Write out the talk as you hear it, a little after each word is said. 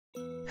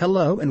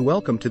Hello and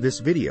welcome to this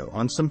video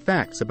on some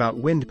facts about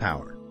wind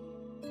power.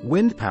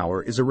 Wind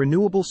power is a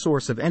renewable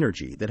source of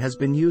energy that has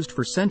been used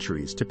for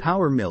centuries to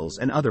power mills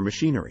and other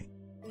machinery.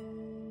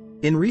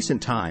 In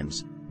recent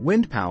times,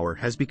 wind power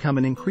has become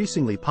an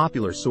increasingly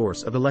popular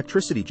source of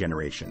electricity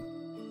generation.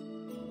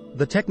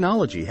 The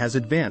technology has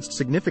advanced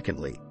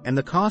significantly, and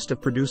the cost of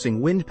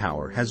producing wind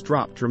power has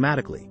dropped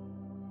dramatically.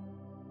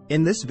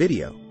 In this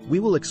video,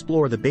 we will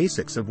explore the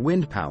basics of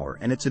wind power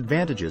and its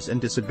advantages and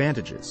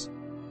disadvantages.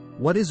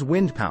 What is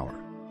wind power?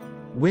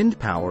 Wind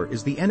power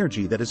is the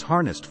energy that is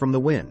harnessed from the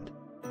wind.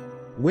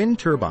 Wind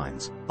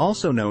turbines,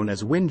 also known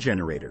as wind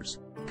generators,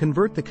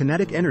 convert the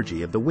kinetic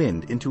energy of the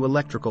wind into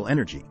electrical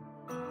energy.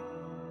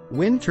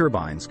 Wind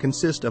turbines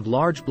consist of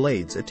large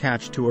blades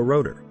attached to a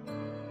rotor.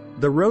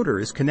 The rotor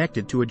is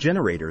connected to a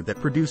generator that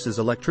produces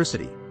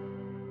electricity.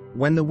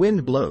 When the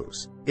wind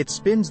blows, it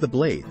spins the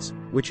blades,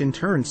 which in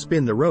turn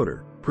spin the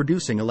rotor,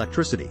 producing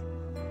electricity.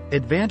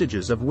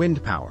 Advantages of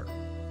wind power.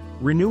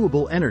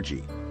 Renewable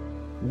energy.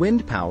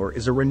 Wind power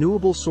is a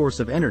renewable source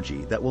of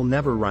energy that will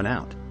never run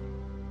out.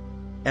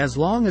 As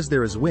long as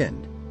there is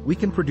wind, we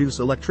can produce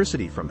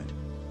electricity from it.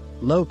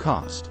 Low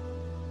cost.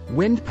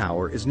 Wind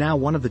power is now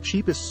one of the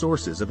cheapest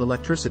sources of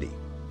electricity.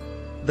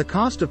 The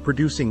cost of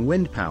producing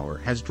wind power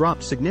has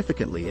dropped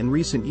significantly in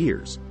recent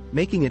years,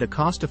 making it a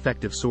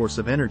cost-effective source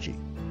of energy.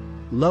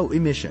 Low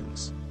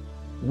emissions.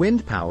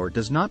 Wind power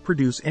does not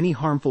produce any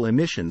harmful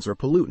emissions or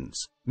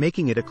pollutants,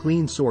 making it a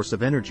clean source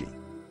of energy.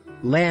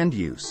 Land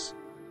use.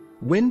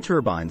 Wind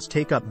turbines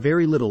take up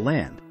very little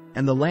land,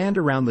 and the land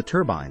around the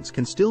turbines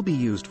can still be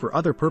used for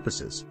other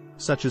purposes,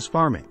 such as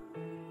farming.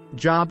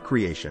 Job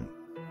creation.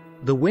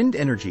 The wind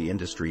energy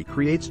industry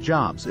creates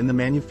jobs in the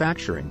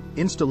manufacturing,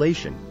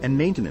 installation, and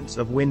maintenance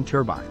of wind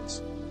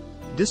turbines.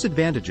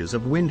 Disadvantages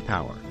of wind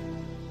power.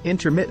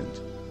 Intermittent.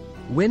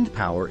 Wind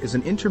power is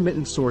an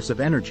intermittent source of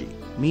energy,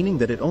 meaning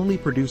that it only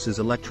produces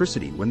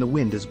electricity when the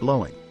wind is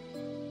blowing.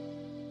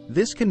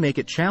 This can make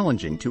it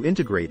challenging to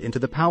integrate into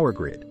the power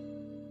grid.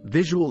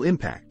 Visual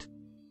impact.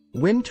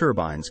 Wind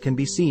turbines can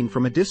be seen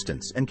from a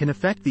distance and can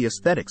affect the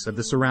aesthetics of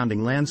the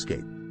surrounding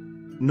landscape.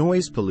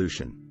 Noise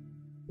pollution.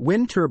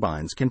 Wind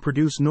turbines can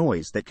produce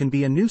noise that can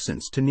be a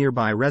nuisance to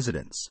nearby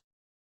residents.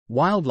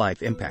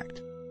 Wildlife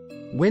impact.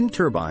 Wind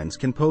turbines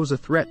can pose a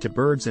threat to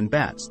birds and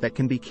bats that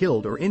can be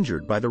killed or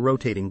injured by the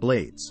rotating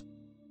blades.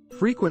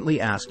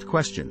 Frequently asked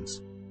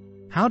questions.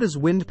 How does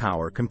wind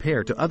power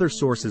compare to other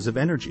sources of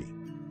energy?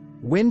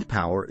 Wind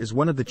power is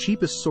one of the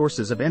cheapest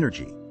sources of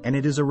energy, and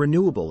it is a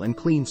renewable and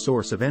clean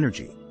source of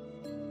energy.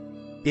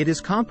 It is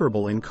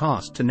comparable in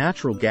cost to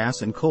natural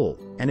gas and coal,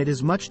 and it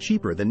is much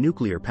cheaper than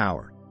nuclear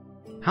power.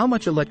 How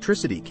much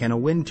electricity can a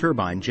wind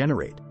turbine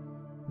generate?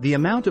 The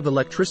amount of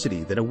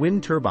electricity that a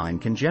wind turbine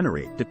can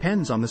generate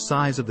depends on the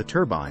size of the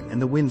turbine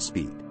and the wind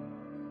speed.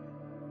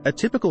 A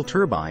typical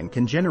turbine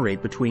can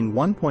generate between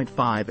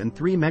 1.5 and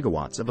 3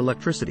 megawatts of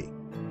electricity.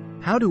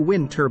 How do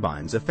wind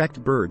turbines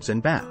affect birds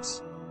and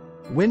bats?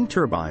 Wind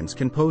turbines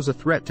can pose a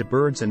threat to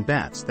birds and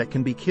bats that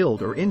can be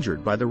killed or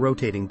injured by the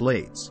rotating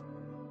blades.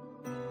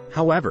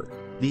 However,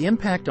 the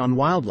impact on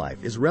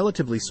wildlife is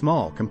relatively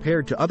small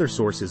compared to other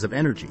sources of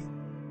energy.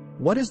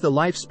 What is the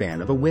lifespan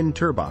of a wind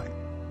turbine?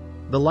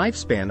 The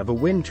lifespan of a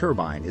wind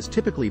turbine is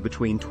typically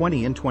between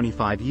 20 and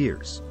 25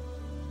 years.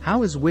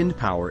 How is wind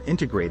power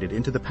integrated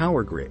into the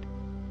power grid?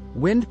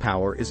 Wind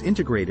power is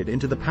integrated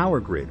into the power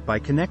grid by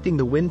connecting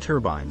the wind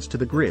turbines to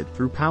the grid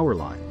through power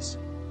lines.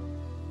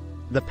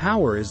 The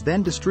power is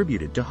then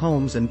distributed to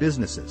homes and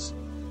businesses.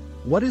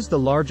 What is the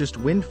largest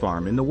wind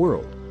farm in the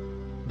world?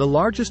 The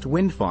largest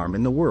wind farm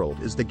in the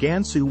world is the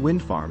Gansu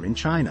wind farm in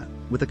China,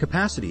 with a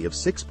capacity of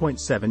 6.7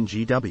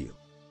 GW.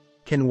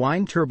 Can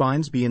wind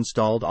turbines be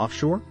installed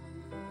offshore?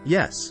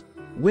 Yes,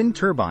 wind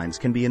turbines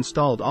can be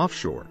installed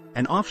offshore,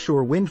 and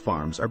offshore wind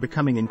farms are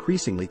becoming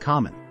increasingly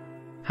common.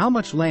 How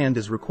much land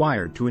is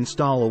required to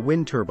install a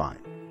wind turbine?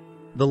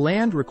 The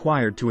land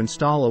required to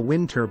install a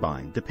wind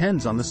turbine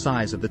depends on the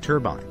size of the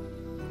turbine.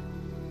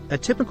 A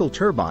typical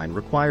turbine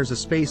requires a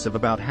space of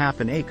about half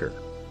an acre.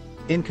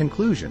 In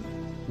conclusion,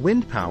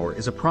 wind power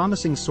is a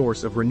promising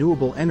source of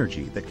renewable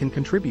energy that can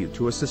contribute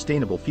to a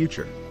sustainable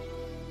future.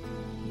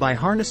 By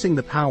harnessing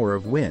the power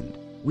of wind,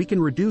 we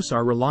can reduce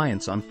our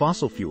reliance on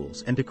fossil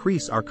fuels and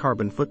decrease our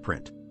carbon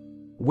footprint.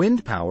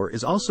 Wind power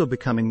is also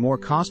becoming more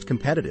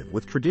cost-competitive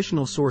with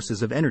traditional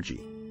sources of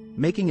energy,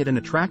 making it an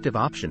attractive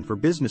option for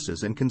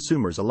businesses and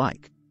consumers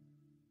alike.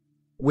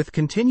 With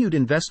continued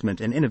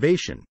investment and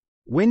innovation,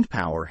 wind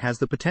power has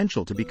the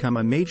potential to become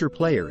a major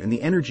player in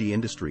the energy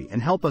industry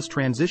and help us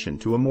transition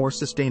to a more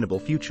sustainable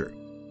future.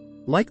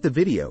 Like the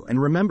video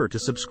and remember to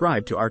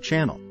subscribe to our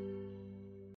channel.